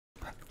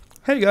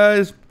Hey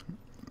guys,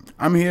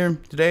 I'm here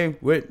today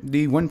with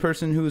the one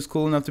person who is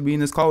cool enough to be in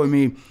this call with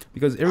me,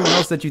 because everyone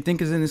else that you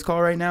think is in this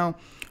call right now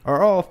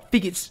are all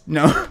faggots.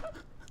 No.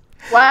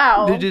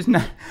 Wow. They're just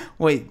not.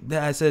 Wait,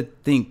 I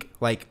said think,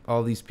 like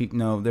all these people.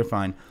 No, they're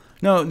fine.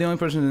 No, the only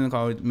person in the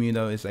call with me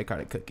though is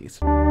Psychotic Cookies.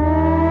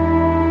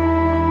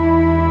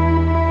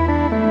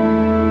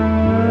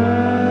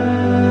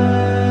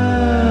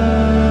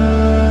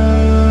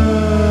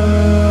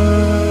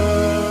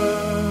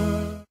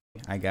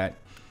 I got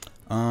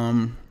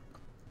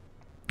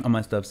all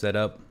my stuff set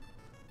up,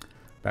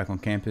 back on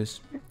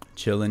campus,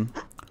 chilling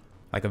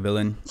like a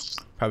villain.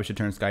 Probably should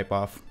turn Skype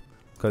off,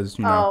 because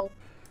you know.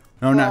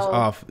 No, not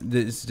off.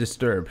 It's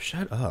disturb.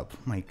 Shut up. Oh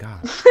my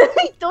god.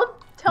 Don't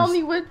tell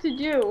me what to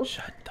do.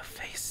 Shut the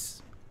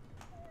face.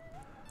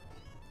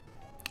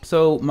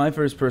 So my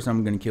first person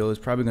I'm gonna kill is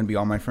probably gonna be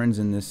all my friends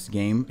in this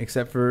game,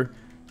 except for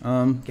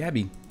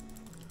Gabby.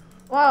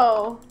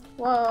 Whoa.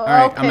 Whoa.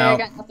 Alright, okay, I'm out. I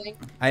got nothing.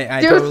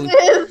 I Deuces.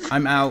 totally,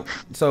 I'm out.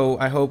 So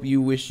I hope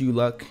you wish you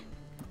luck.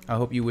 I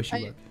hope you wish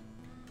you luck.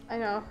 I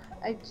know.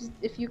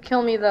 If you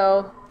kill me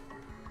though.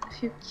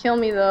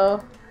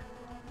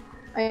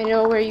 I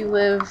know where you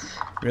live.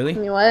 Really?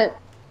 You know what?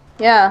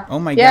 Yeah. Oh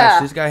my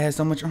gosh, this guy has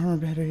so much armor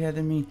better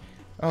than me.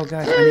 Oh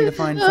gosh, I need to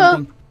find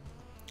something.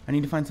 I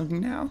need to find something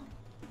now.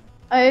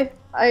 I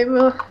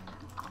will.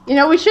 You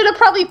know, we should have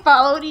probably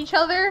followed each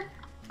other,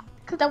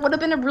 because that would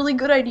have been a really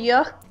good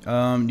idea. Do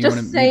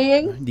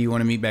you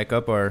want to meet back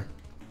up, or?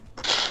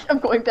 I'm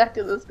going back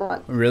to the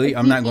spawn. Really?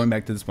 I'm not going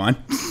back to the spawn.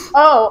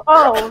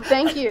 Oh,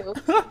 thank you.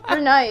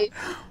 You're nice.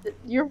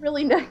 You're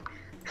really nice.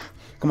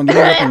 Come on, give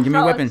me a weapon. Give me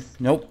a weapon.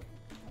 Nope.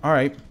 All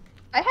right.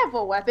 I have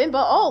a weapon,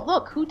 but oh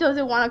look, who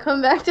doesn't want to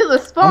come back to the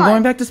spawn? I'm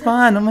going back to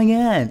spawn. Oh my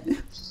god.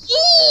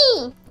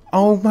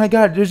 Oh my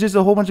god, there's just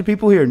a whole bunch of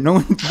people here. No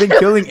one's been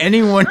killing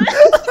anyone.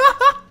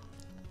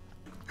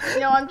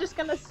 You know, I'm just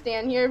gonna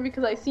stand here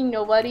because I see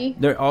nobody.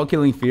 They're all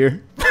killing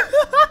fear.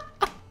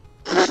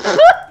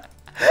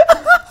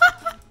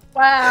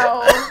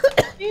 Wow.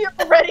 He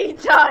already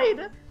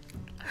died.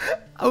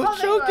 I was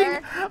choking.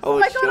 I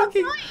was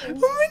choking. Oh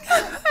my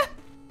god.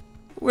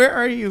 Where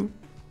are you?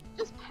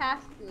 Just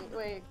past me.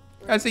 Wait.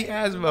 I see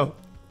Asmo.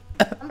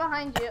 I'm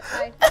behind you.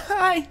 Hi.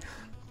 Hi.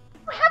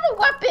 I have a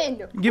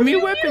weapon. Give me a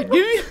weapon. Give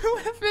me a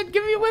weapon.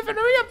 Give me a weapon.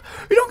 Hurry up.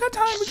 We don't got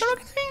time. We don't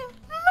got time.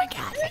 Oh my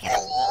god.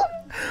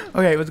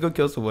 Okay, let's go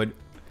kill someone.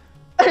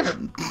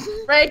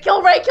 Ray,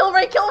 kill Ray, kill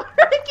Ray, kill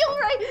Ray, kill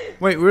Ray.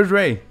 Wait, where's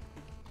Ray?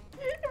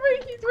 Ray,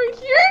 he's right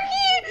here.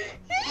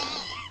 No.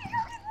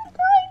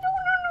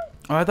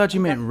 Oh, I thought you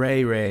meant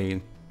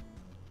Ray.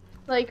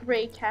 Like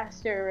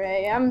Raycaster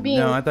Ray. I'm being.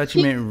 No, I thought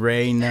you meant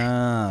Ray.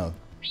 No.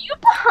 Are you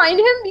behind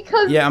him?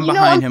 Because yeah, I'm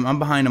behind him. I'm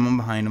behind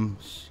him.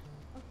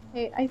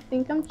 Okay, I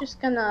think I'm just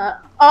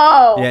gonna.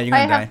 Oh. Yeah, you're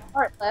gonna die. I have a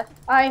heart left.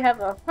 I have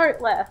a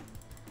heart left.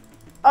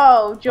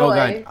 Oh, joy. Oh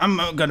god, I'm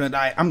gonna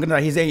die.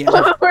 He's a.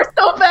 We're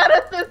so bad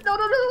at this. No,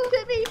 don't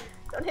hit me.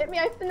 Don't hit me.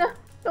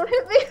 Don't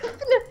hit me.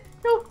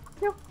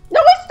 No,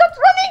 I stopped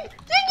running.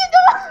 Dang it,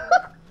 no.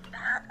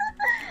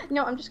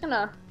 No, I'm just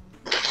gonna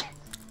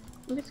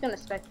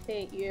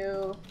spectate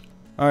you.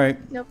 All right.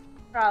 No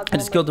problem. I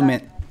just killed a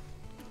man.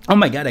 Oh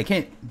my god, I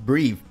can't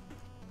breathe.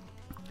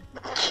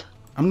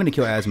 I'm gonna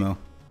kill Asmo.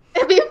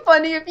 It'd be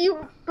funny if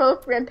you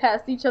both ran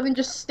past each other and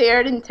just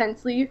stared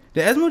intensely.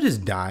 Did Asmo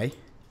just die?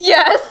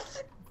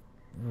 Yes.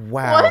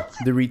 Wow. What?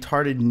 The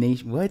retarded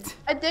nation. What?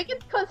 I think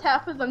it's because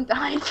half of them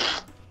died.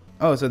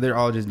 Oh, so they're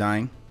all just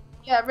dying?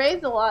 Yeah,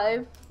 Ray's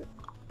alive.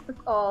 That's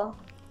all.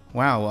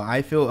 Wow, well,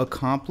 I feel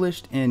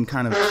accomplished and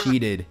kind of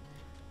cheated.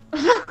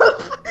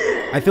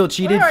 I feel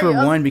cheated for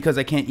one because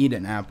I can't eat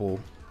an apple.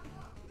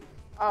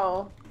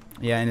 Oh.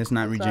 Yeah, and it's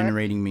not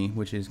regenerating me,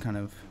 which is kind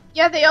of...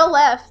 Yeah, they all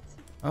left.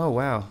 Oh,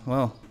 wow.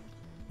 Well,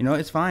 you know,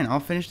 it's fine. I'll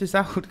finish this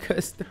out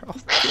because they're all...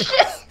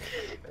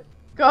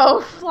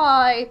 Go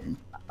fly.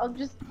 I'll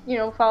just,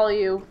 follow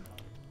you.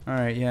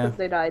 Alright, yeah. Because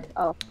they died.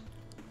 Oh.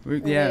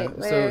 Yeah,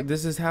 so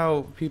this is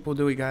how people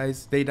do it,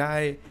 guys. They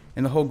die,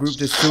 and the whole group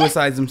just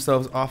suicides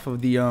themselves off of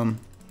the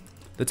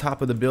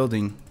top of the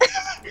building.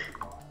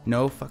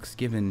 No fucks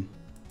given.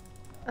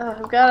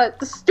 I've got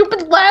the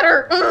stupid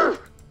ladder. Ugh.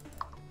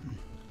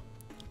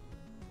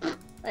 I'm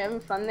having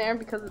fun there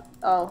because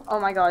oh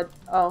my god.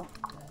 Oh.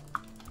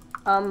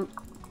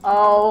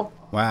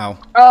 Wow.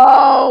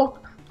 Oh.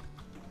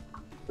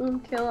 Ooh,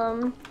 kill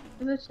him.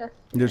 There's a chest.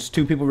 There's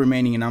 2 people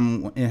remaining, and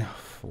I'm.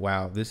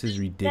 Wow, this is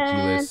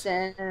ridiculous.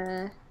 This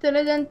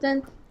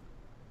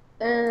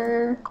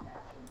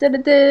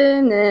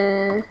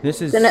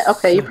is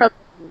okay. You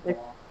probably.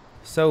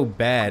 So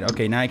bad.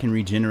 Okay, now I can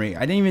regenerate.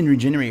 I didn't even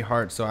regenerate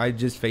hearts, so I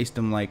just faced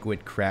them like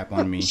with crap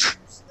on me.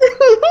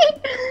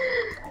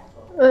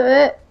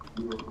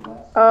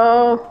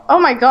 Oh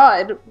my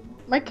god.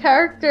 My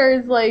character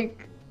is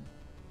like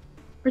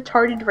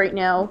retarded right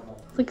now.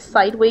 It's like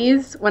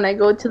sideways when I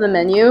go to the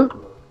menu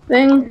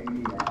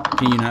thing.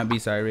 Can you not be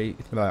sideways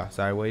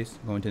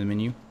going to the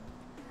menu?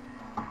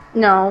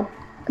 No.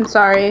 I'm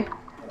sorry.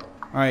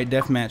 Alright,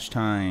 deathmatch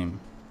time.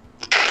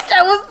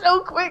 That was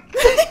so quick.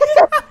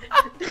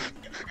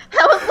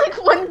 That was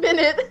like 1 minute.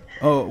 it.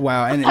 Oh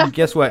wow! And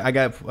guess what? I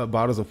got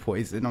bottles of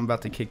poison. I'm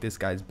about to kick this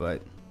guy's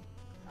butt.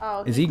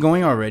 Oh. Is he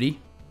going already?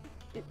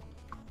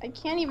 I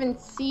can't even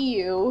see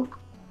you.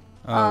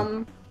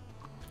 Oh.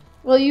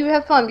 Well, you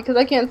have fun because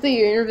I can't see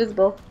you. You're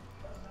invisible.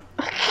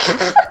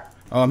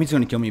 Oh, he's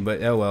gonna kill me,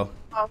 but oh well.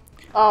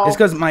 Oh. It's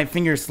because my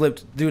finger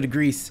slipped due to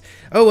grease.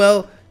 Oh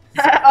well.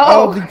 Oh.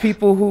 All the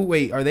people who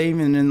wait, are they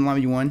even in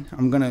lobby 1?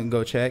 I'm gonna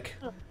go check.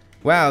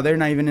 Wow, they're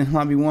not even in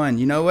lobby 1.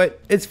 You know what?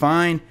 It's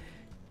fine.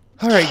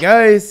 All right,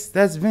 guys,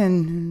 that's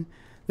been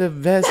the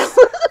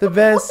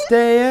best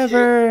day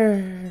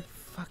ever.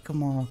 Fuck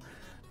them all.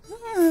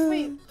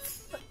 Wait.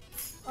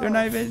 They're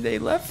not even. They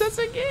left us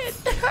again.